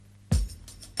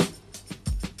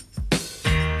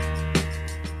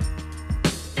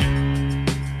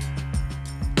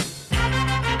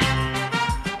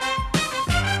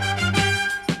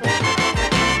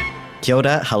Kia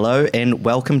ora, hello, and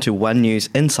welcome to One News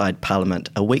Inside Parliament,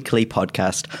 a weekly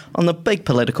podcast on the big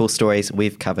political stories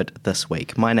we've covered this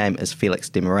week. My name is Felix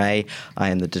Desmarais. I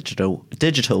am the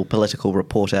digital political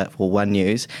reporter for One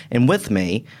News, and with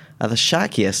me are the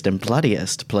sharkiest and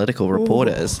bloodiest political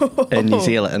reporters in New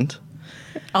Zealand.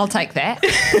 I'll take that.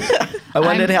 I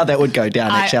wondered how that would go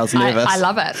down. Actually, I was nervous. I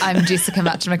love it. I'm Jessica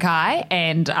Mackay,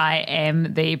 and I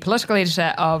am the political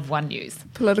editor of One News.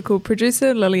 Political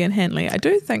producer Lillian Hanley. I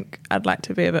do think I'd like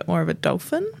to be a bit more of a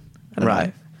dolphin. I don't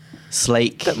know.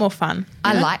 Sleek. A bit more fun.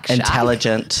 I like shark.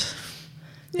 Intelligent.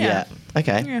 Yeah.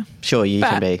 Okay. Yeah. Sure, you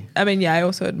can be. I mean, I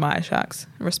also admire sharks.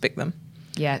 I respect them.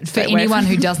 Yeah, for anyone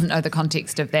who doesn't know the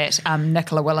context of that,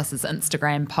 Nicola Willis's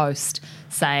Instagram post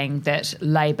saying that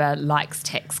Labor likes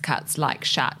tax cuts like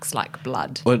sharks like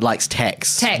blood. Or it likes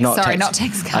tax. Not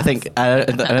tax cuts. I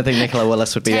don't think Nicola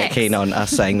Willis would be that keen on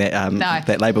us saying that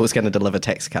that Labor was going to deliver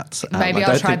tax cuts. Maybe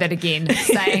I'll try that again,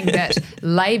 saying that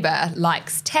Labor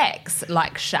likes tax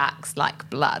like sharks like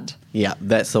blood. Yeah,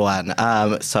 that's the one.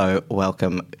 So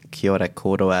welcome, kia ora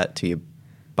kōrua to you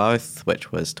both,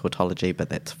 which was tautology, but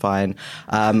that's fine.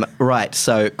 Right,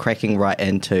 so cracking right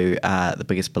into the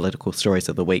biggest political stories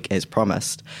of the week as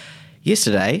promised.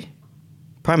 Yesterday,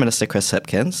 Prime Minister Chris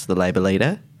Hipkins, the Labour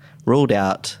leader, ruled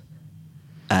out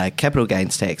a capital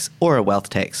gains tax or a wealth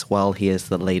tax while he is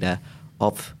the leader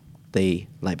of the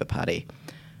Labour Party.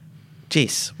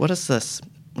 Jess, what is this?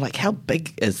 Like, how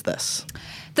big is this?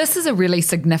 This is a really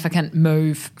significant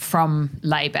move from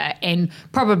Labor and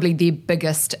probably their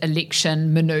biggest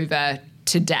election manoeuvre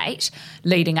to date,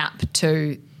 leading up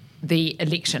to the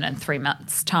election in 3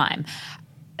 months' time.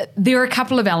 There are a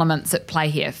couple of elements at play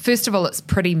here. First of all, it's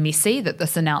pretty messy that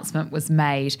this announcement was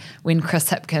made when Chris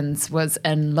Hipkins was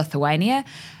in Lithuania.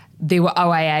 There were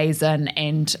OAAs in,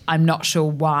 and I'm not sure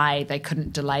why they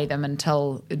couldn't delay them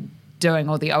until doing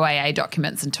all the OAA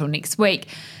documents until next week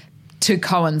to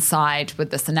coincide with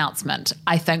this announcement.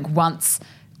 I think once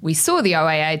we saw the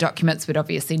OAA documents, we'd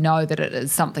obviously know that it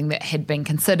is something that had been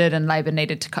considered and Labor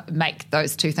needed to make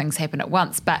those two things happen at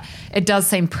once. But it does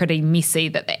seem pretty messy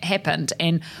that happened.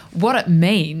 And what it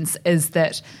means is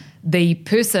that the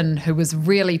person who was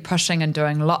really pushing and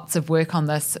doing lots of work on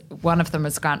this, one of them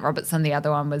was Grant Robertson, the other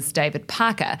one was David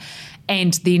Parker.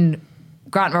 And then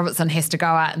Grant Robertson has to go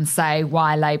out and say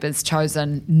why Labor's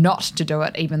chosen not to do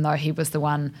it, even though he was the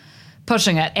one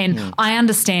pushing it. And I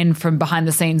understand from behind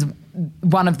the scenes,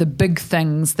 one of the big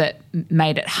things that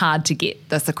made it hard to get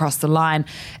this across the line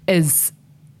is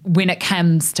when it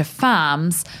comes to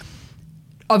farms,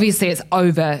 obviously it's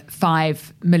over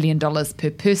 $5 million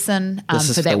per person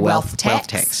for that wealth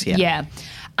tax. Yeah.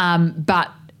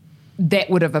 But that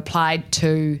would have applied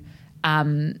to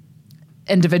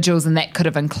individuals, and that could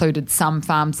have included some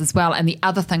farms as well. And the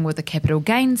other thing with the capital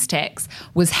gains tax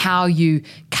was how you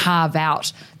carve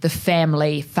out the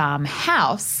family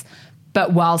farmhouse,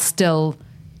 but while still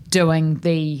doing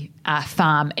the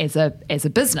farm as a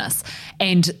business.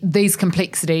 And these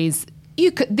complexities,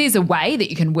 there's a way that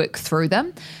you can work through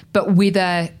them, but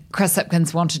whether Chris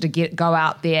Hipkins wanted to go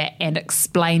out there and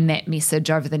explain that message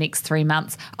over the next 3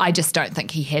 months, I just don't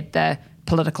think he had the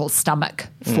political stomach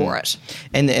for it.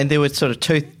 And there were sort of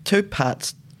two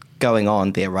parts going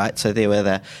on there, right? So there were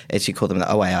the, as you call them, the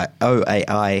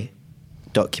OAI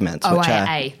documents.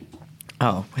 OAA.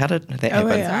 How did that happen?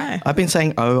 OAI. I've been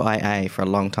saying OIA for a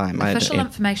long time. Official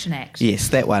Information Act. Yes,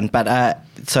 that one. But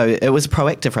so it was a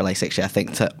proactive release, actually, I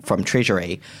think, from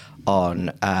Treasury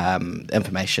on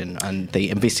information on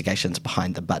the investigations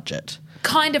behind the budget.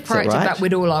 Kind of proactive, right? but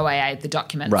we'd all OAA the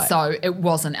documents, right. So it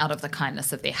wasn't out of the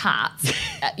kindness of their hearts.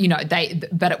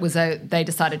 They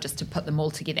decided just to put them all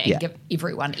together and give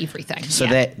everyone everything. So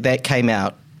that came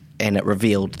out, and it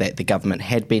revealed that the government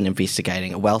had been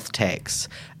investigating a wealth tax,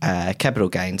 capital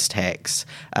gains tax,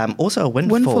 also a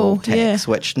windfall tax,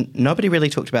 which nobody really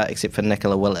talked about except for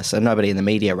Nicola Willis, and nobody in the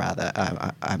media, rather.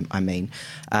 I mean,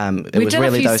 we did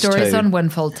a few stories on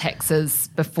windfall taxes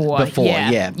before. I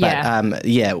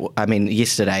mean,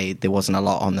 yesterday there wasn't a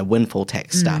lot on the windfall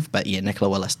tax stuff, but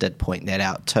Nicola Willis did point that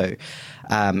out too.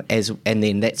 And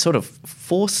then that sort of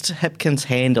forced Hipkins'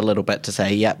 hand a little bit to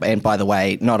say, yep, and by the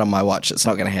way, not on my watch, it's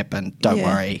not going to happen. Don't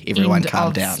worry, everyone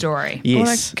calm down. Story. Yes. I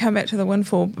want to come back to the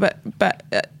windfall, but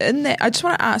in that, I just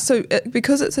want to ask, so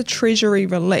because it's a Treasury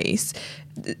release,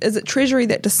 is it Treasury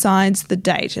that decides the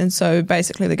date? And so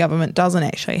basically the government doesn't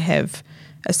actually have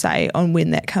a say on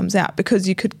when that comes out, because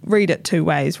you could read it two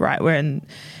ways, right?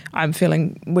 I'm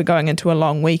feeling we're going into a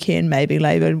long weekend, maybe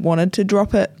Labor wanted to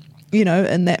drop it,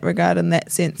 in that regard, in that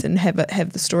sense, and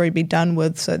have the story be done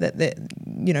with, so that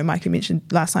Mikey mentioned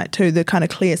last night too, the kind of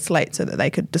clear slate, so that they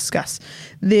could discuss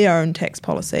their own tax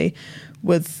policy.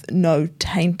 with no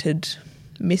tainted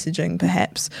messaging,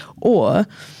 perhaps, or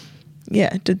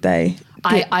did they?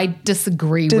 I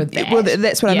disagree with that. Well,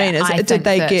 that's what I mean. Did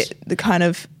they that, get the kind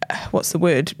of, what's the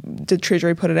word? Did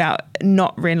Treasury put it out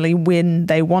not really when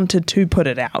they wanted to put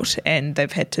it out, and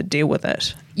they've had to deal with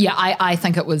it? Yeah, I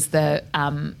think it was the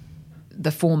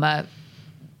former.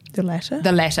 The latter?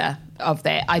 The latter of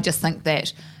that. I just think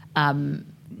that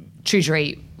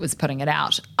Treasury was putting it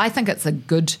out. I think it's a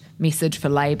good message for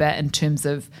Labour in terms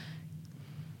of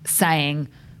saying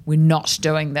we're not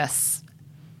doing this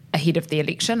ahead of the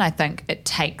election. I think it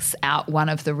takes out one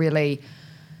of the really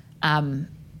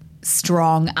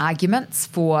strong arguments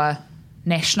for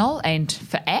National and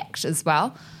for ACT as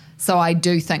well. So I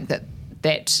do think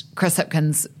that Chris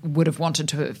Hipkins would have wanted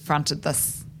to have fronted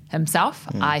this himself.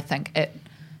 I think it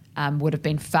would have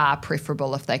been far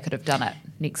preferable if they could have done it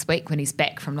next week when he's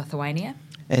back from Lithuania.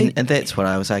 And that's what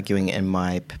I was arguing in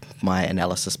my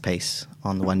analysis piece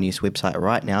on the One News website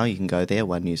right now. You can go there,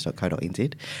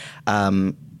 onenews.co.nz,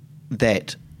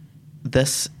 that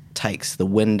this takes the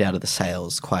wind out of the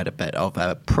sails quite a bit of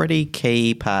a pretty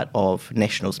key part of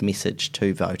National's message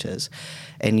to voters.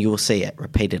 And you'll see it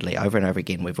repeatedly over and over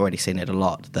again. We've already seen it a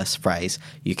lot, this phrase,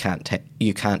 you can't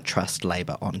trust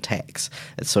Labour on tax.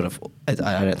 It's sort of, I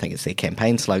don't think it's their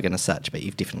campaign slogan as such, but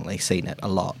you've definitely seen it a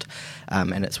lot.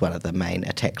 And it's one of the main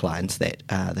attack lines that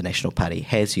the National Party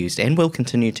has used and will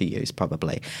continue to use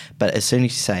probably. But as soon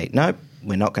as you say, no,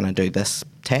 we're not going to do this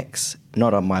tax,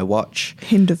 not on my watch.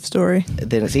 End of story.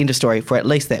 Then it's end of story for at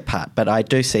least that part. But I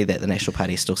do see that the National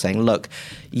Party is still saying, look,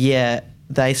 yeah,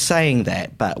 they're saying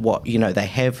that, but they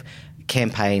have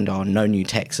campaigned on no new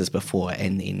taxes before,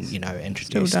 and then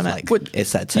introduced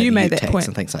you made that tax point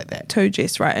and things like that too,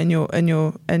 Jess, right? In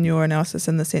your analysis,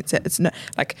 in the sense that it's not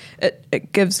like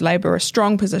it gives Labour a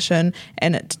strong position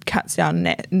and it cuts down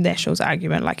National's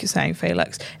argument, like you're saying,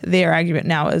 Felix. Their argument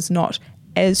now is not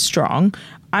as strong.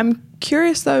 I'm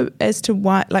curious though as to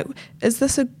why. Like, is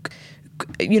this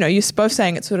you're both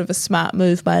saying it's sort of a smart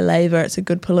move by Labour, it's a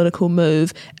good political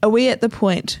move. Are we at the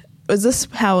point, is this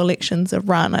how elections are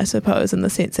run, I suppose, in the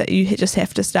sense that you just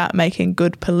have to start making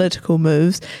good political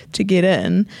moves to get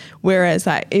in? Whereas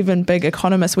like even big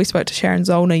economists, we spoke to Sharon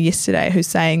Zollner yesterday, who's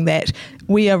saying that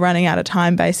we are running out of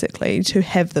time basically to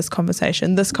have this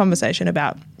conversation. This conversation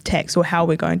about tax or how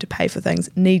we're going to pay for things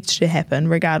needs to happen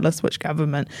regardless which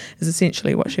government, is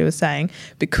essentially what she was saying,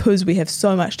 because we have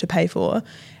so much to pay for.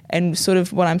 And sort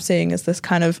of what I'm seeing is this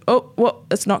kind of,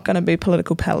 it's not going to be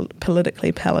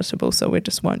politically palatable, so we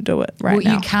just won't do it now.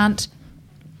 You can't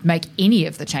make any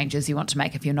of the changes you want to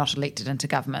make if you're not elected into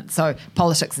government. So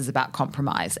politics is about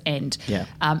compromise. And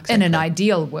exactly. In an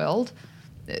ideal world,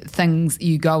 things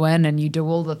you go in and you do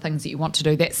all the things that you want to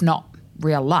do, that's not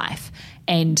real life.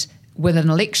 And with an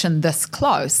election this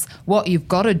close, what you've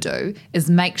got to do is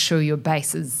make sure your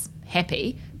base is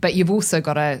happy, but you've also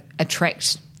got to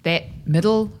attract that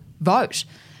middle vote.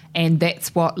 And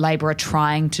that's what Labour are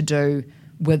trying to do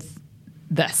with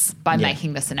this by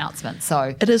making this announcement.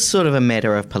 So it is sort of a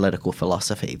matter of political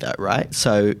philosophy though, right?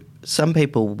 So some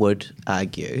people would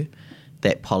argue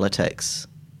that politics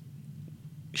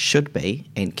should be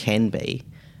and can be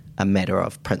a matter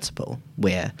of principle,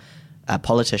 where a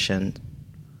politician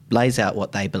lays out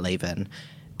what they believe in,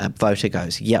 a voter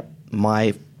goes, yep,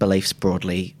 my beliefs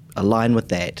broadly align with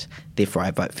that, therefore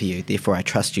I vote for you, therefore I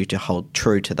trust you to hold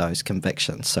true to those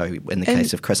convictions. So in the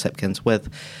case of Chris Hipkins with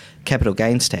capital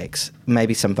gains tax,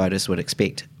 maybe some voters would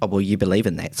expect, you believe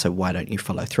in that, so why don't you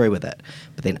follow through with it?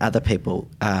 But then other people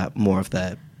are more of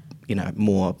the,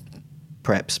 more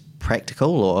perhaps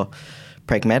practical or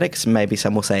pragmatics, maybe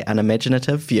some will say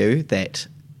unimaginative view that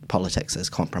politics is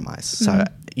compromise. So,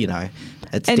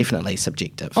 it's definitely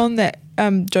subjective. On that,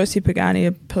 Josie Pagani,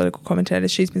 a political commentator,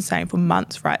 she's been saying for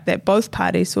months, right, that both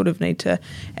parties sort of need to,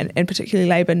 and particularly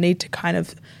Labour, need to kind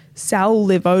of sell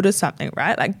their voters something,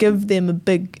 right? Like give them a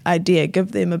big idea,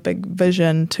 give them a big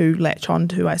vision to latch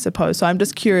onto, I suppose. So I'm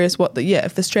just curious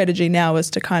if the strategy now is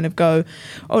to kind of go,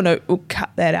 we'll cut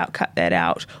that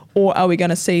out. Or are we going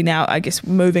to see now, I guess,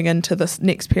 moving into this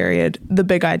next period, the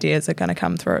big ideas are going to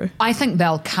come through? I think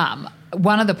they'll come.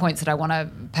 One of the points that I want to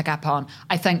pick up on,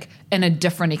 I think in a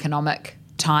different economic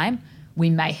time, we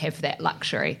may have that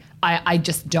luxury. I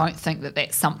just don't think that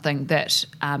that's something that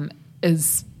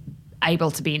is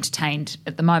able to be entertained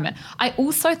at the moment. I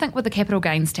also think with the capital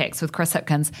gains tax with Chris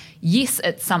Hipkins, yes,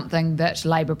 it's something that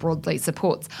Labour broadly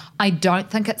supports. I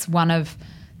don't think it's one of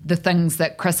the things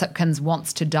that Chris Hipkins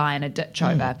wants to die in a ditch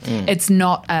over. It's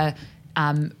not a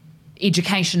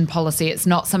education policy. It's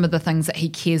not some of the things that he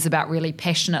cares about really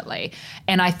passionately.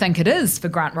 And I think it is for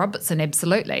Grant Robertson,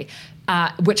 absolutely,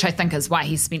 which I think is why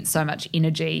he spent so much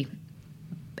energy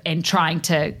and trying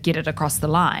to get it across the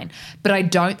line. But I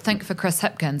don't think for Chris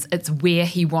Hipkins, it's where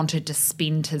he wanted to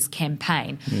spend his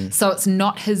campaign. So it's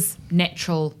not his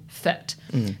natural fit.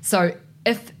 So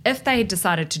if they had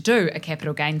decided to do a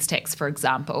capital gains tax, for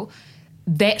example,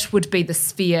 that would be the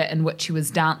sphere in which he was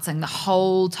dancing the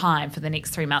whole time for the next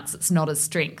 3 months. It's not his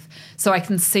strength. So I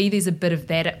can see there's a bit of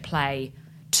that at play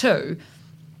too.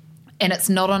 And it's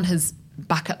not on his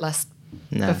bucket list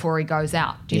before he goes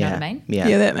out. Do you know what I mean?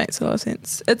 Yeah, that makes a lot of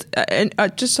sense. It's and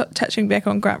just touching back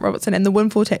on Grant Robertson and the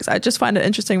windfall tax, I just find it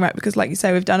interesting, right? Because like you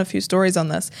say, we've done a few stories on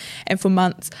this, and for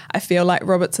months I feel like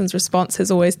Robertson's response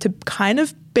has always to kind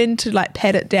of been to like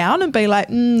pat it down and be like,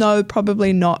 no,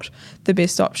 probably not the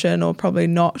best option, or probably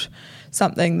not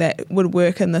something that would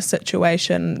work in this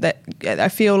situation. That I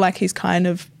feel like he's kind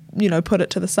of, you know, put it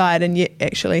to the side, and yet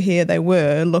actually here they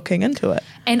were looking into it.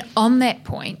 And on that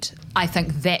point, I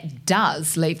think that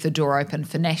does leave the door open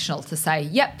for National to say,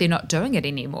 yep, they're not doing it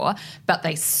anymore, but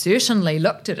they certainly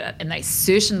looked at it and they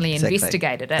certainly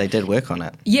investigated it. They did work on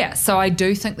it. Yeah, so I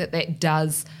do think that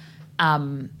does,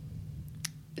 National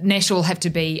will have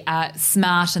to be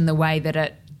smart in the way that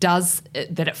it does,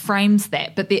 that it frames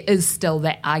that, but there is still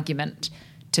that argument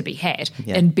to be had.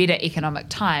 Yeah. In better economic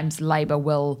times, Labour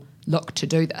will look to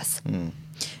do this.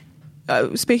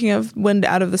 Speaking of wind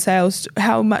out of the sails,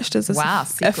 how much does this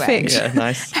affect? Yeah,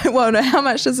 nice. Well, no, how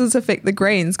much does this affect the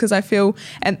Greens? Because I feel,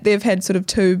 and they've had sort of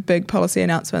two big policy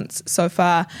announcements so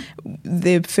far.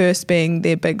 Their first being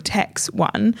their big tax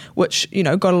one, which, you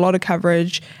know, got a lot of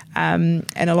coverage and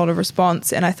a lot of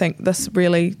response. And I think this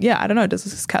really, I don't know, does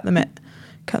this cut them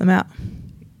out?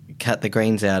 Cut the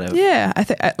Greens out of. Yeah, I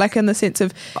think, like, in the sense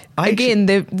of,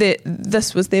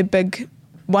 this was their big.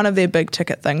 One of their big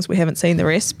ticket things. We haven't seen the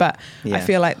rest, but I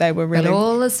feel like they were really... But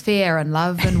all is fair in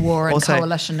love and war and also,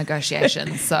 coalition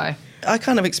negotiations, so... I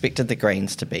kind of expected the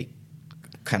Greens to be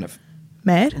kind of...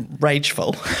 mad?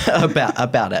 Rageful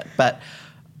about it. But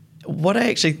what I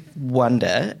actually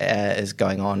wonder is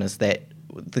going on is that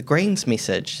the Greens'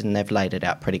 message, and they've laid it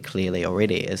out pretty clearly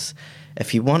already, is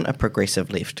if you want a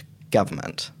progressive left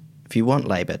government, if you want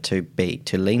Labour to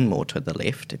lean more to the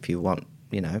left, if you want,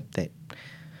 you know, that...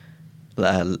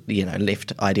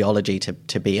 left ideology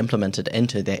to be implemented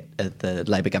into that the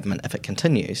Labour government if it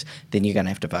continues, then you're going to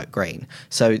have to vote Green.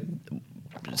 So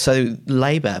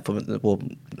Labour,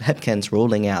 Hipkins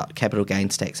ruling out capital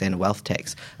gains tax and wealth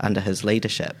tax under his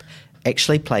leadership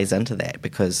actually plays into that,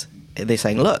 because they're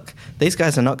saying, look, these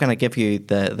guys are not going to give you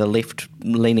the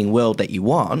left-leaning world that you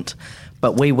want,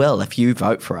 but we will. If you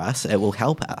vote for us, it will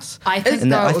help us. I think,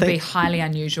 it would be highly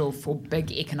unusual for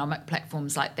big economic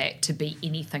platforms like that to be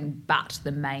anything but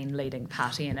the main leading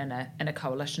party in a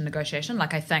coalition negotiation.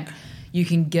 Like, I think you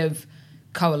can give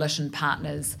coalition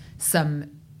partners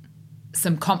some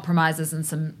compromises and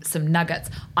some nuggets.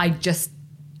 I just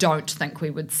don't think we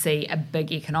would see a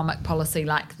big economic policy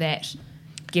like that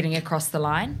getting across the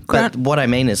line. But what I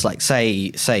mean is, like,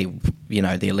 say you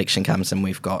know, the election comes and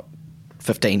we've got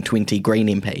 15, 20 Green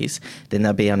MPs, then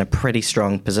they'll be in a pretty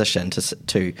strong position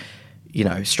to you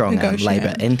know, strong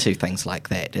Labour into things like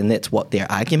that. And that's what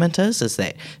their argument is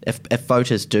that if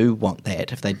voters do want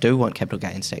that, if they do want capital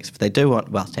gains tax, if they do want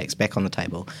wealth tax back on the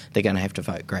table, they're going to have to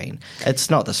vote Green. It's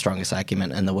not the strongest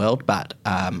argument in the world, but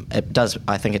it does.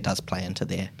 I think it does play into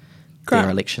their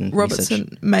election Robertson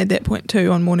message. Made that point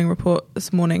too on Morning Report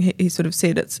this morning. He sort of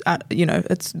said it's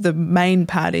it's the main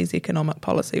party's economic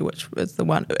policy, which is the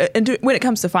one. And when it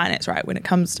comes to finance, right? When it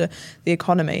comes to the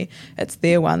economy, it's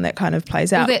their one that kind of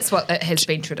plays out. Well, that's what it has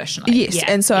been traditionally. Yes,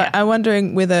 and so I'm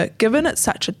wondering whether, given it's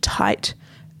such a tight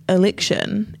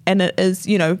election, and it is,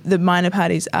 you know, the minor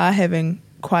parties are having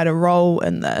quite a role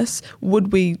in this,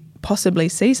 would we possibly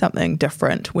see something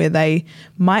different where they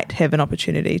might have an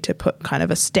opportunity to put kind of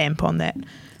a stamp on that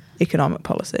economic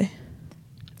policy?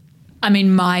 I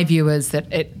mean, my view is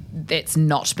that that's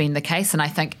not been the case, and I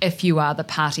think if you are the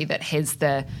party that has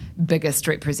the biggest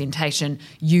representation,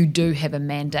 you do have a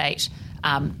mandate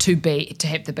to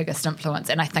have the biggest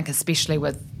influence. And I think especially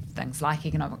with things like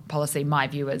economic policy, my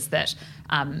view is that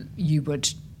you would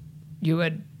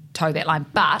toe that line.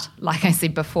 But like I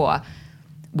said before,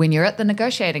 when you're at the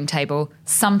negotiating table,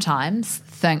 sometimes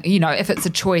if it's a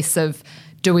choice of,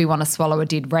 do we want to swallow a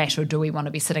dead rat or do we want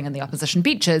to be sitting in the opposition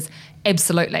benches?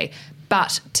 Absolutely.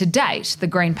 But to date, the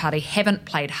Green Party haven't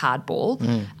played hardball.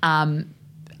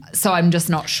 So I'm just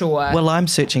not sure. Well, I'm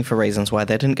searching for reasons why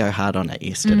they didn't go hard on it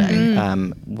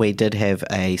yesterday. We did have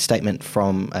a statement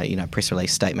from, press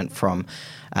release statement from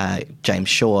James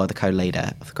Shaw, the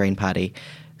co-leader of the Green Party,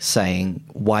 saying,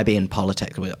 why be in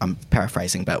politics? Well, I'm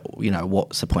paraphrasing, but,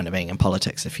 what's the point of being in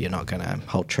politics if you're not going to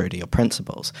hold true to your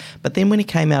principles? But then when he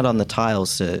came out on the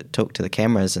tiles to talk to the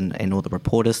cameras and all the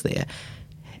reporters there,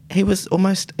 he was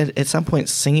almost at some point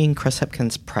singing Chris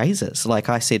Hipkins' praises. Like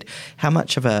I said, how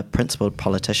much of a principled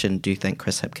politician do you think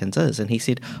Chris Hipkins is? And he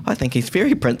said, I think he's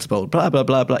very principled, blah, blah,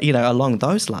 blah, blah, along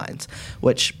those lines,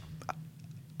 which,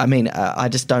 I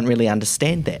just don't really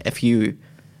understand that. If you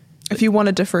want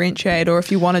to differentiate or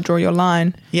if you want to draw your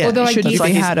line, although it should be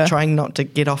harder. He's trying not to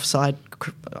get offside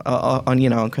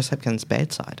on Chris Hipkins'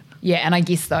 bad side. Yeah, and I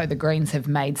guess, though, the Greens have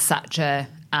made such a...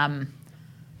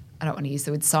 I don't want to use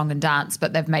the word song and dance,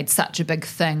 but they've made such a big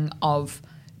thing of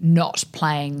not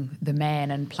playing the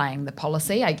man and playing the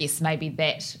policy. I guess maybe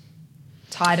that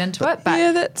tied into it,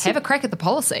 but have a crack at the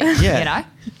policy,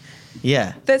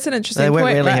 Yeah. That's an interesting point,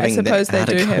 really, right? I suppose they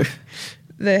do have...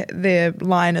 Their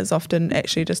line is often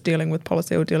actually just dealing with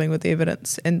policy or dealing with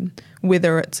evidence, and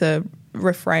whether it's a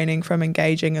refraining from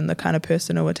engaging in the kind of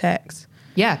personal attacks.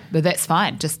 Yeah, but that's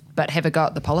fine. But have a go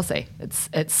at the policy.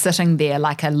 It's sitting there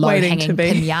like a low-hanging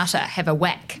piñata. Have a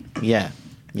whack. Yeah.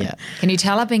 Can you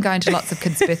tell I've been going to lots of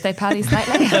kids' birthday parties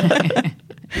lately?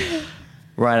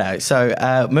 Righto.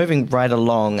 So moving right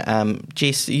along,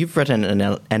 Jess, you've written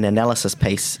an analysis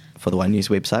piece for the One News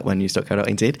website,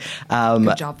 onenews.co.nz.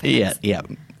 Good job, thanks. Yeah.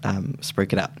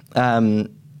 Spruik it up.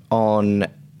 On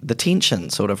the tension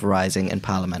sort of rising in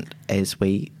Parliament as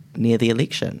we near the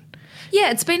election.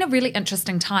 Yeah, it's been a really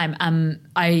interesting time.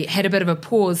 I had a bit of a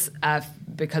pause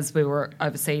because we were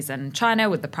overseas in China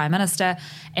with the Prime Minister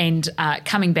and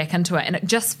coming back into it. And it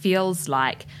just feels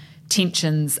like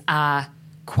tensions are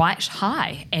quite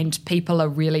high and people are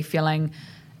really feeling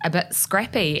a bit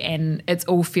scrappy and it's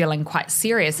all feeling quite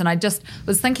serious. And I just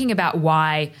was thinking about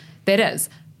why that is.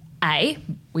 A,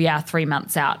 we are 3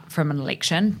 months out from an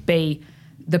election. B,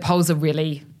 the polls are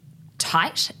really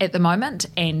tight at the moment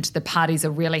and the parties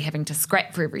are really having to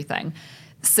scrap for everything.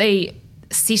 C,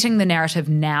 setting the narrative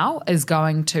now is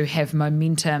going to have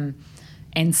momentum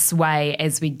and sway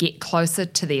as we get closer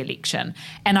to the election.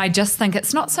 And I just think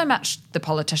it's not so much the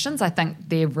politicians, I think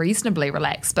they're reasonably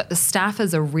relaxed, but the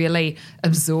staffers are really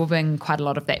absorbing quite a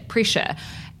lot of that pressure.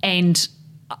 And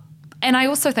I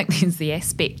also think there's the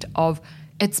aspect of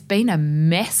it's been a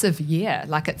massive year,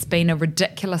 like it's been a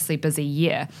ridiculously busy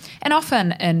year. And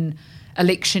often in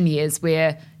election years,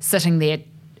 we're sitting there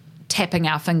tapping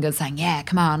our fingers saying, yeah,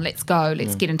 come on, let's go,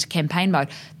 let's get into campaign mode.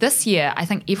 This year, I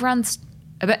think everyone's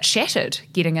a bit shattered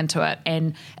getting into it.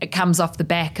 And it comes off the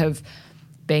back of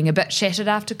being a bit shattered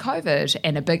after COVID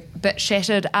and a bit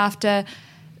shattered after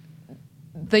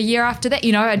the year after that.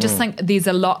 I just think there's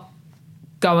a lot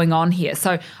going on here.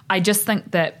 So I just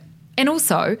think that, and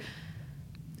also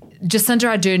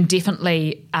Jacinda Ardern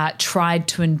definitely tried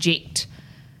to inject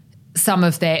some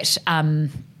of that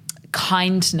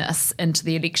kindness into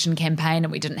the election campaign,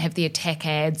 and we didn't have the attack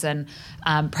ads and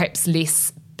perhaps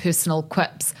less personal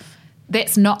quips.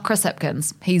 That's not Chris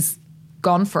Hipkins. He's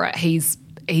gone for it. He's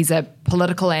a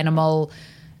political animal,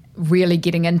 really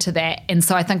getting into that. And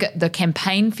so I think the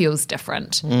campaign feels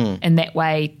different in that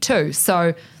way too.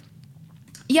 So,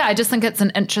 yeah, I just think it's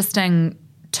an interesting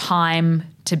time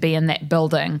to be in that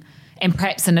building and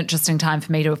perhaps an interesting time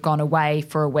for me to have gone away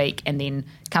for a week and then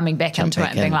coming back into it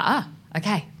and being like,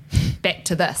 okay, back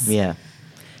to this. Yeah.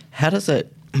 How does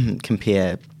it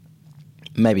compare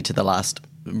maybe to the last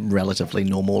relatively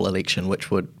normal election, which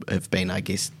would have been, I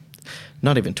guess,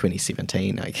 not even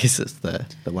 2017, I guess it's the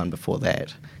one before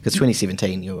that. Because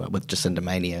 2017 you were with Jacinda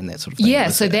Mania and that sort of thing. Yeah,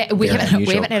 so that we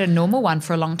haven't had a normal one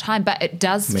for a long time, but it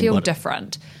does feel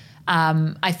different.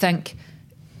 I think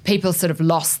people sort of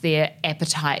lost their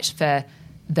appetite for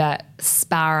the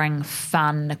sparring,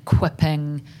 fun,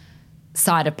 quipping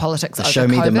side of politics over show COVID.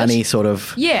 Me the money sort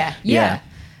of. Yeah.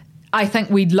 I think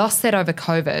we'd lost that over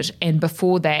COVID and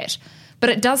before that. But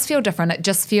it does feel different. It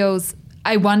just feels,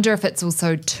 I wonder if it's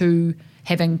also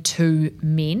having two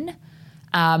men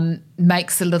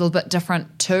makes a little bit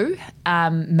different too.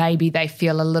 Maybe they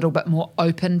feel a little bit more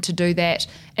open to do that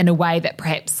in a way that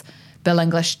perhaps Bill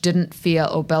English didn't feel,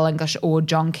 or Bill English or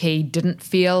John Key didn't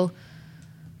feel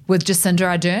with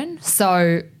Jacinda Ardern.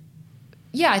 So,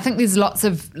 yeah, I think there's lots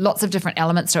of different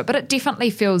elements to it, but it definitely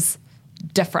feels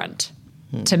different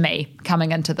to me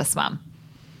coming into this one.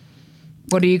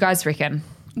 What do you guys reckon?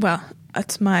 Well,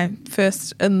 it's my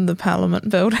first in the Parliament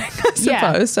building, I suppose.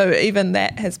 Yeah. So even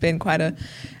that has been quite a,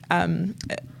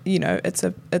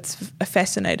 it's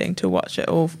fascinating to watch it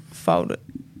all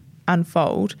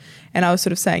unfold. And I was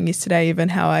sort of saying yesterday even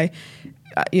how I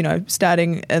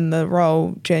starting in the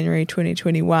role January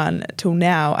 2021 till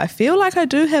now, I feel like I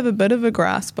do have a bit of a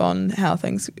grasp on how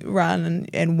things run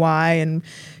and why, and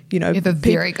you have a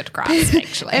very good grasp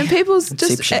actually, and people's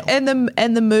just and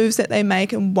the moves that they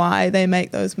make and why they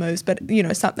make those moves. But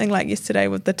something like yesterday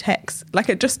with the tax, like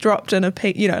it just dropped in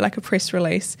like a press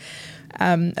release,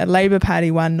 a Labour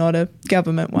Party one, not a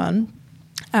government one.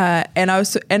 And I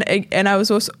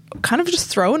was also kind of just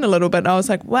thrown a little bit. And I was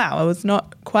like, wow, I was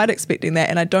not quite expecting that,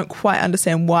 and I don't quite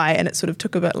understand why. And it sort of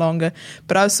took a bit longer.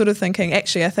 But I was sort of thinking,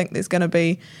 actually, I think there's going to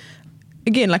be,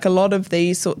 again, like a lot of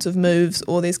these sorts of moves,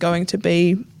 or there's going to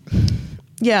be,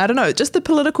 I don't know, just the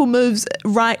political moves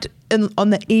right on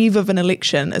the eve of an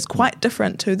election is quite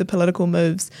different to the political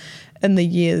moves in the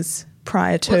years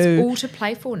prior to. It's all to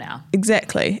play for now.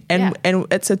 Exactly. And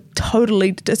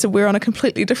we're on a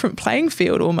completely different playing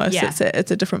field almost. Yeah. It's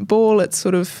a different ball. It's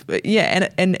sort of,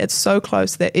 and it's so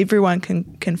close that everyone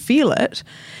can feel it.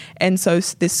 And so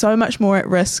there's so much more at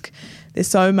risk. There's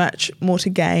so much more to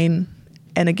gain.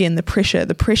 And again, the pressure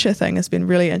thing has been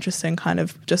really interesting, kind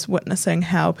of just witnessing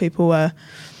how people are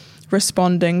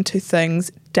responding to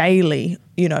things daily,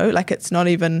 like it's not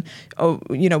even,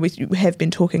 we have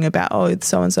been talking about,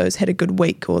 so-and-so's had a good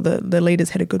week, or the leaders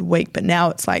had a good week, but now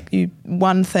it's like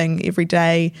one thing every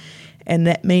day, and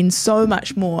that means so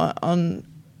much more on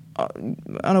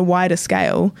a wider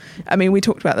scale. I mean, we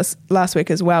talked about this last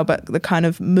week as well, but the kind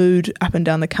of mood up and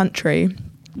down the country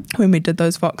when we did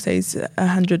those Voxies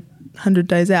 100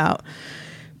 days out,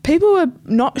 people are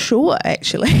not sure,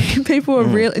 actually. People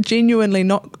are genuinely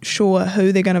not sure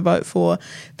who they're going to vote for.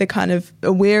 They're kind of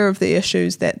aware of the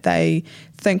issues that they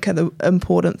think are the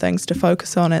important things to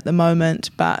focus on at the moment,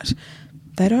 but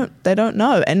they don't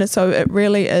know. And so it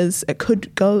really is, it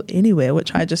could go anywhere,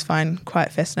 which I just find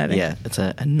quite fascinating. Yeah, it's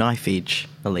a knife edge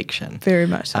election. Very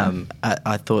much so.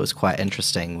 I thought it was quite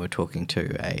interesting. We were talking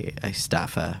to a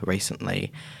staffer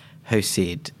recently who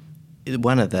said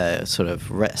one of the sort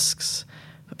of risks,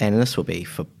 and this will be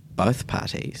for both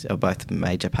parties, or both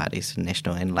major parties,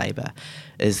 National and Labour,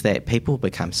 is that people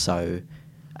become so,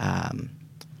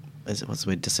 what's the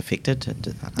word, disaffected?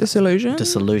 Disillusioned?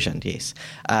 Disillusioned, yes.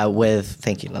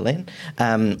 Thank you, Lillian,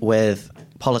 with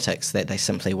politics, that they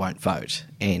simply won't vote.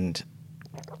 And,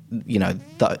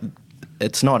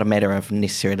 it's not a matter of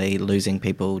necessarily losing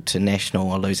people to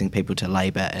National or losing people to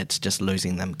Labour. It's just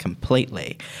losing them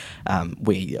completely.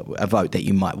 A vote that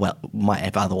you might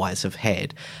have otherwise have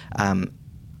had, and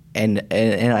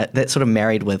that sort of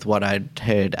married with what I'd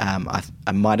heard.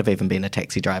 I might have even been a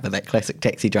taxi driver, that classic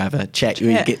taxi driver chat.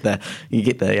 You get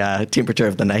the temperature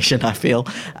of the nation. I feel.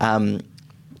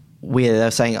 Where they're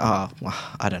saying, I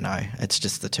don't know, it's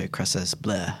just the two Chris's,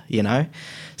 blah,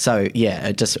 So,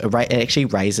 it actually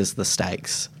raises the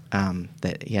stakes,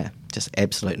 just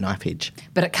absolute knife edge.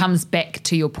 But it comes back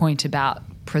to your point about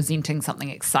presenting something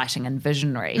exciting and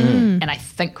visionary, and I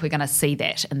think we're going to see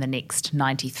that in the next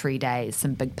 93 days,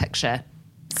 some big picture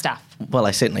stuff. Well,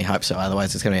 I certainly hope so.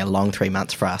 Otherwise, it's going to be a long 3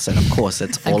 months for us. And of course,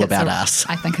 it's all about us.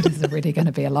 I think it is already going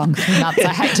to be a long 3 months.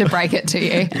 I hate to break it to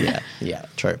you. Yeah,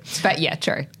 true. But yeah,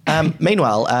 true.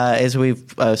 Meanwhile, as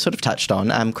we've sort of touched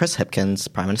on, Chris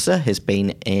Hipkins, Prime Minister, has been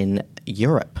in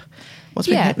Europe. What's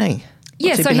been happening?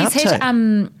 He's had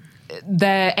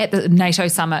at the NATO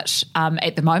summit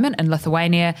at the moment in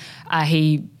Lithuania.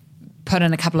 He put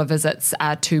in a couple of visits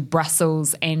to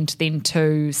Brussels and then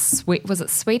to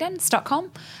Sweden,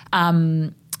 Stockholm,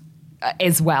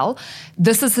 as well.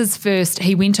 This is his first.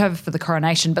 He went over for the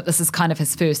coronation, but this is kind of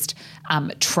his first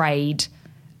trade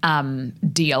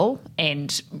deal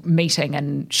and meeting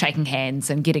and shaking hands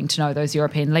and getting to know those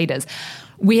European leaders.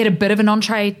 We had a bit of an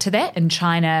entree to that in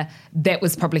China. That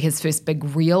was probably his first big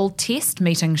real test,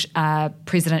 meeting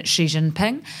President Xi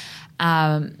Jinping.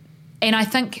 And I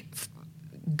think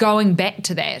going back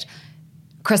to that,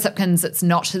 Chris Hipkins, it's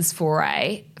not his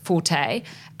forte,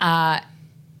 but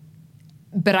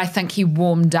I think he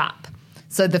warmed up.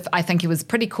 So I think he was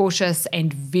pretty cautious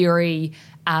and very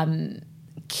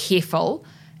careful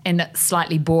and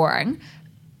slightly boring,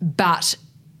 but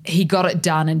he got it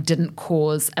done and didn't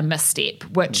cause a misstep,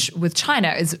 which with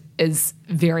China is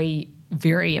very,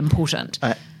 very important.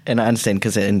 And I understand,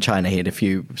 because in China he had a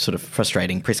few sort of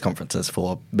frustrating press conferences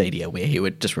for media where he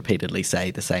would just repeatedly say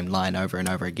the same line over and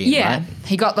over again, yeah, right?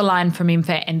 He got the line from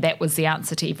MFAT and that was the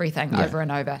answer to everything over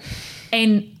and over.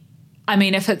 And I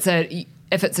mean, if it's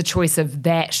a choice of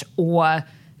that or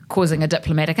causing a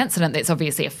diplomatic incident, that's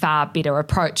obviously a far better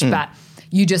approach, but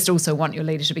you just also want your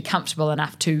leader to be comfortable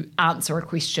enough to answer a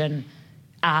question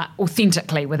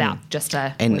authentically without just with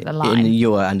a And line.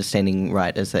 your understanding,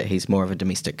 right, is that he's more of a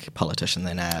domestic politician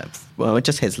than it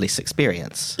just has less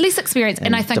experience. Less experience,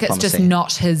 and I think diplomacy. it's just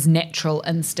not his natural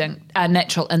instinct,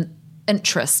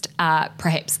 interest,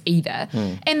 perhaps either.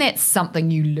 And that's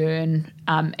something you learn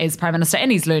as Prime Minister,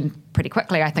 and he's learned pretty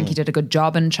quickly. I think he did a good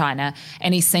job in China,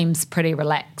 and he seems pretty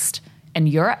relaxed in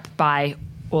Europe by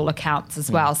all accounts as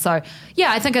well. So,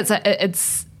 yeah, I think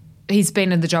he's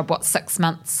been in the job, 6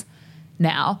 months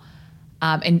now,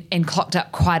 and clocked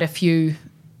up quite a few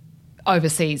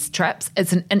overseas trips.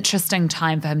 It's an interesting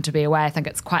time for him to be away. I think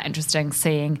it's quite interesting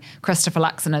seeing Christopher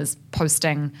Luxon is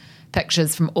posting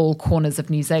pictures from all corners of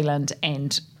New Zealand,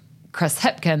 and Chris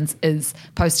Hipkins is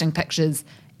posting pictures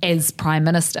as Prime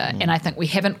Minister. And I think we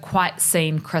haven't quite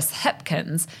seen Chris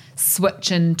Hipkins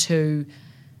switch into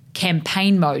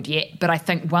campaign mode yet, but I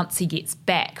think once he gets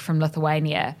back from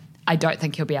Lithuania, I don't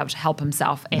think he'll be able to help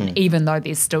himself. And even though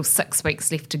there's still 6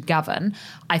 weeks left to govern,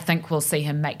 I think we'll see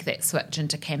him make that switch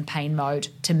into campaign mode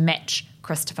to match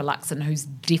Christopher Luxon, who's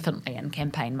definitely in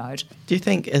campaign mode. Do you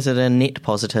think, is it a net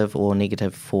positive or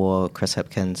negative for Chris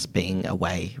Hipkins being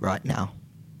away right now,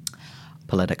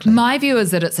 politically? My view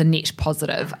is that it's a net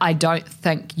positive. I don't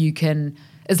think you can,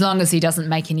 as long as he doesn't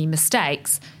make any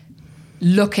mistakes,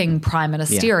 looking prime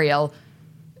ministerial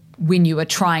when you are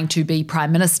trying to be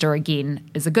Prime Minister again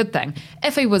is a good thing.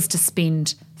 If he was to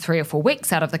spend 3 or 4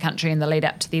 weeks out of the country in the lead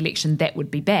up to the election, that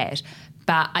would be bad.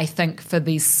 But I think for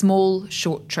these small,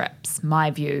 short trips,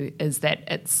 my view is that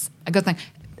it's a good thing.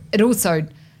 It also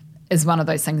is one of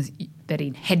those things that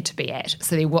he had to be at.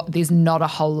 So there's not a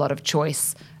whole lot of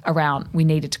choice around. We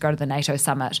needed to go to the NATO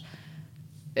summit.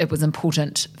 It was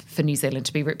important for New Zealand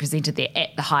to be represented there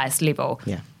at the highest level.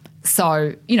 Yeah.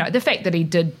 So, the fact that he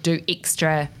did do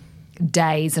extra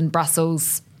days in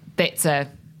Brussels, that's a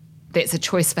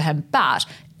choice for him. But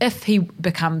if he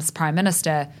becomes Prime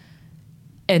Minister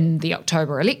in the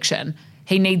October election,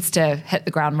 he needs to hit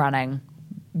the ground running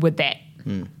with that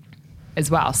as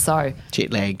well. So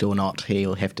Jet-lagged or not,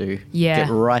 he'll have to get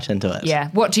right into it. Yeah.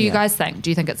 What do you guys think?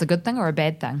 Do you think it's a good thing or a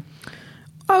bad thing?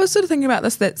 I was sort of thinking about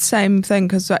that same thing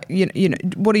because,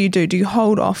 what do you do? Do you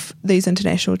hold off these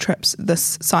international trips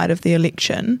this side of the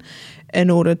election in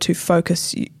order to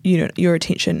focus, your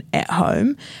attention at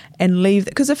home and leave?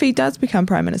 Because if he does become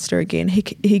Prime Minister again,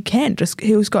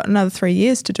 he's got another 3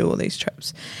 years to do all these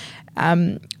trips.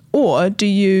 Or do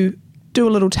you do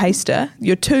a little taster?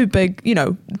 You're too big,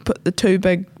 put the 2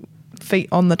 big feet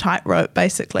on the tightrope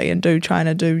basically and do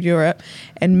China, do Europe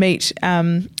and meet,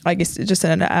 I guess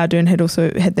Jacinda Ardern had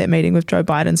also had that meeting with Joe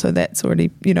Biden, so that's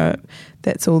already,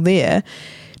 that's all there.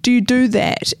 Do you do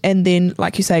that and then,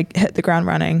 like you say, hit the ground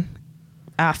running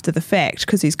after the fact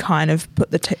because he's kind of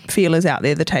put the feelers out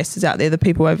there, the tasters out there, the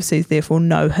people overseas therefore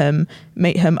know him,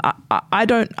 meet him. I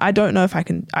don't know if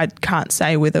I can't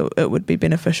say whether it would be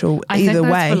beneficial either way.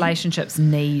 I think those relationships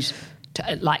need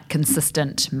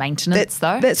consistent maintenance,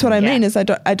 though. That's what I mean. Is I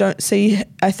don't see.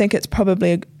 I think it's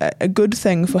probably a good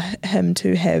thing for him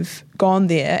to have gone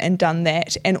there and done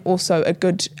that, and also a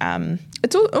good.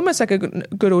 It's almost like a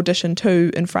good audition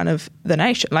too in front of the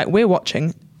nation. Like we're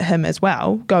watching him as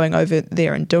well, going over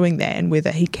there and doing that, and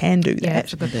whether he can do that.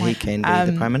 That's a good point. He can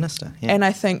be the Prime Minister. Yeah. And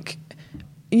I think,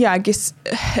 I guess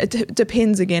it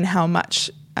depends again how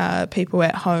much. People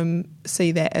at home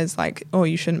see that as like, oh,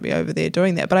 you shouldn't be over there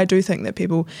doing that. But I do think that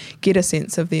people get a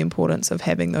sense of the importance of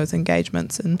having those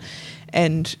engagements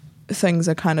and things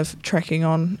are kind of tracking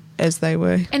on as they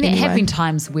were. And there have been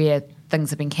times where things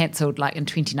have been cancelled. Like in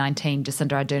 2019,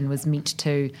 Jacinda Ardern was meant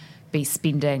to be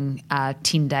spending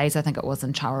 10 days, I think it was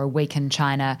in China, or a week in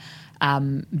China,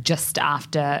 just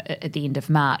after at the end of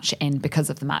March. And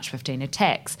because of the March 15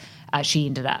 attacks, she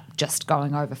ended up just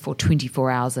going over for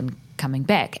 24 hours and coming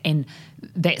back. And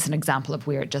that's an example of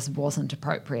where it just wasn't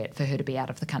appropriate for her to be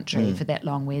out of the country for that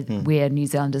long, where New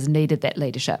Zealanders needed that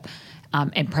leadership.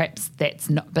 And perhaps that's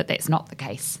not the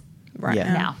case right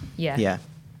now. Yeah.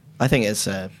 I think it's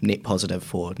a net positive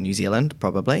for New Zealand,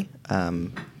 probably.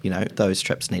 Those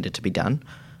trips needed to be done.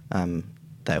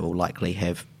 They will likely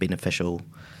have beneficial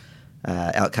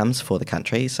outcomes for the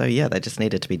country. So, they just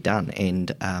needed to be done.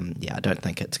 And, I don't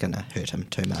think it's going to hurt him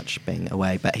too much being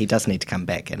away. But he does need to come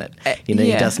back, and he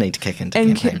does need to kick into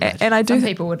campaign mode. And I do Some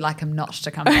people would like him not to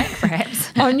come back,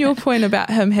 perhaps. On your point about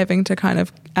him having to kind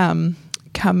of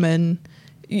come in,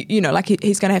 like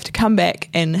he's going to have to come back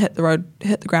and hit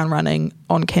the ground running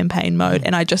on campaign mode.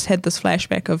 And I just had this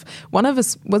flashback of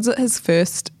was it his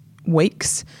first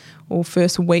weeks or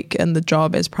first week in the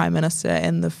job as Prime Minister,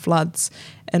 and the floods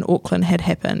in Auckland had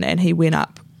happened, and he went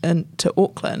up into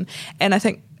Auckland. And I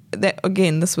think that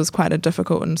again, this was quite a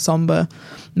difficult and somber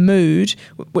mood,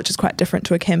 which is quite different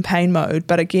to a campaign mode.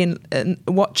 But again,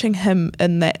 watching him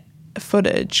in that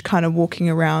footage kind of walking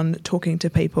around talking to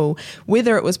people,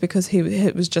 whether it was because he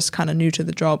was just kind of new to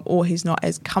the job or he's not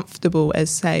as comfortable as,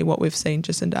 say, what we've seen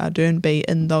Jacinda Ardern be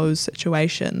in those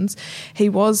situations, he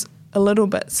was a little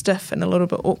bit stiff and a little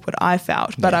bit awkward, I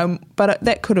felt. But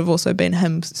that could have also been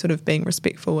him sort of being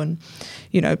respectful and,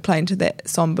 you know, playing to that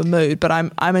somber mood. But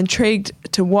I'm intrigued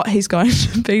to what he's going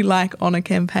to be like on a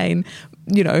campaign,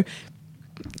 you know,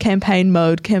 campaign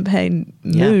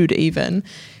mood even.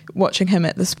 Watching him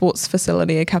at the sports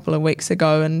facility a couple of weeks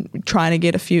ago and trying to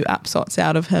get a few upsots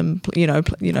out of him, you know,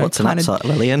 what's an upsot,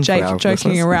 Lillian?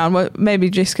 Joking around. Well, maybe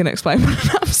Jess can explain what an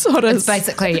upsot is. It's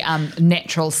basically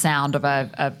natural sound of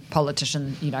a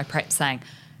politician, you know, perhaps saying,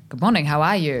 "Good morning, how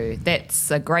are you?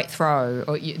 That's a great throw,"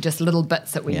 or just little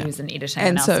bits that we use in editing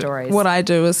in our stories. What I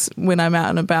do is when I'm out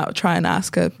and about, try and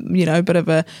ask a bit of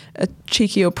a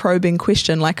cheeky or probing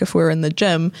question. Like if we're in the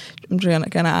gym, I'm going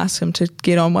to ask him to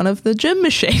get on one of the gym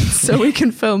machines so we can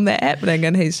film that happening,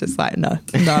 and he's just like, no,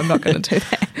 I'm not going to do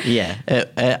that.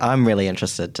 Yeah, I'm really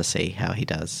interested to see how he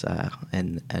does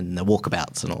in the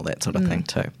walkabouts and all that sort of thing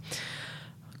too.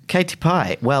 Katie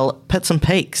Pye, well, Pits and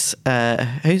Peaks.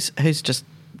 Who's just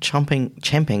champing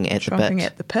at the bit.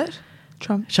 At the pit?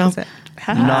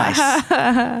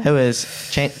 Nice. Who is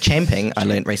champing, I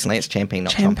learned recently, it's champing,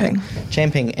 not chomping.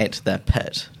 Champing at the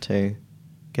pit to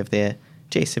give their...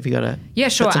 Jess, have you got a... Yeah,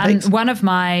 sure. One of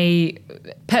my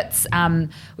pits,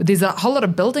 there's a whole lot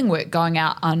of building work going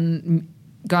on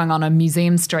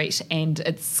Museum Street, and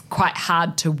it's quite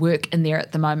hard to work in there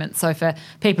at the moment. So for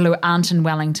people who aren't in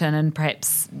Wellington and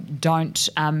perhaps don't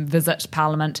visit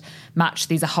Parliament much,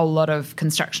 there's a whole lot of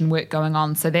construction work going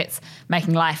on. So that's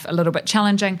making life a little bit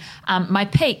challenging. My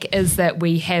peak is that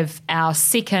we have our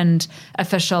second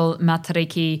official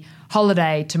Matariki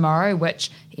holiday tomorrow, which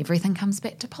everything comes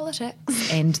back to politics,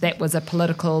 and that was a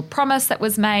political promise that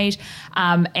was made.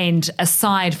 And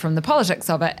aside from the politics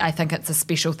of it, I think it's a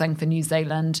special thing for New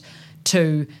Zealand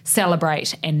to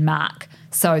celebrate and mark.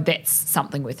 So that's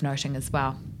something worth noting as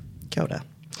well. Kia ora.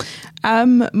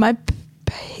 My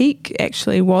peak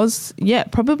actually was,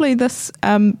 probably this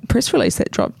press release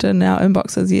that dropped in our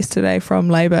inboxes yesterday from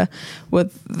Labour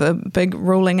with the big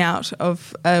ruling out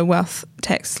of a wealth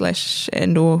tax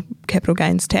 /or capital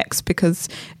gains tax, because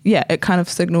it kind of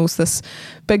signals this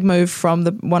big move from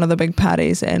one of the big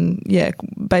parties, and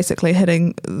basically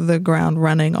hitting the ground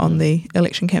running on the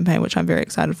election campaign, which I'm very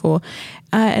excited for.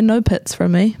 And no pits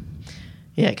from me.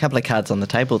 Yeah, a couple of cards on the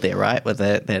table there, right, with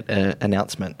that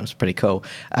announcement. It was pretty cool.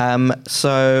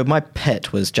 So my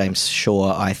pit was James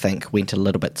Shaw, I think, went a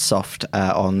little bit soft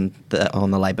on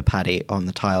the Labour Party on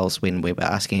the tiles when we were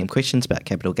asking him questions about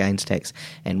capital gains tax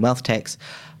and wealth tax.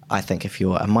 I think if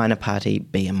you're a minor party,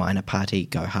 be a minor party,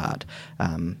 go hard.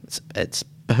 It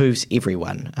behooves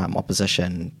everyone,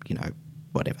 opposition,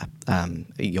 whatever,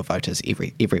 your voters,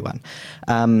 everyone.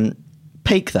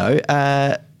 Peak, though...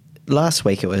 last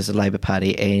week it was the Labour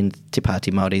Party and Te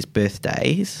Pāti Māori's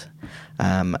birthdays.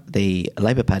 The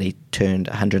Labour Party turned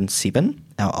 107,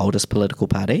 our oldest political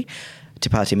party. Te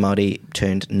Pāti Māori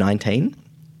turned 19,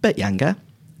 bit younger.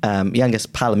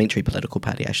 Youngest parliamentary political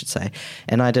party, I should say.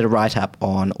 And I did a write-up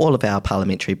on all of our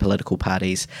parliamentary political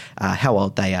parties, how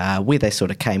old they are, where they sort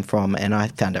of came from, and I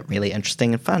found it really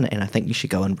interesting and fun, and I think you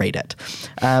should go and read it.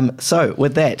 So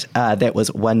with that, that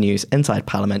was One News Inside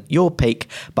Parliament, your peek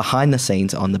behind the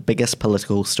scenes on the biggest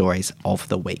political stories of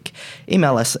the week.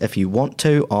 Email us if you want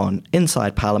to on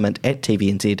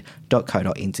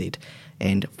insideparliament@tvnz.co.nz,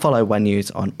 and follow One News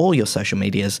on all your social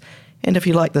medias. And if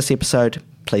you like this episode,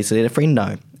 please let a friend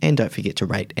know. And don't forget to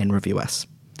rate and review us.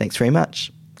 Thanks very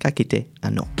much. Ka kite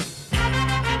anō.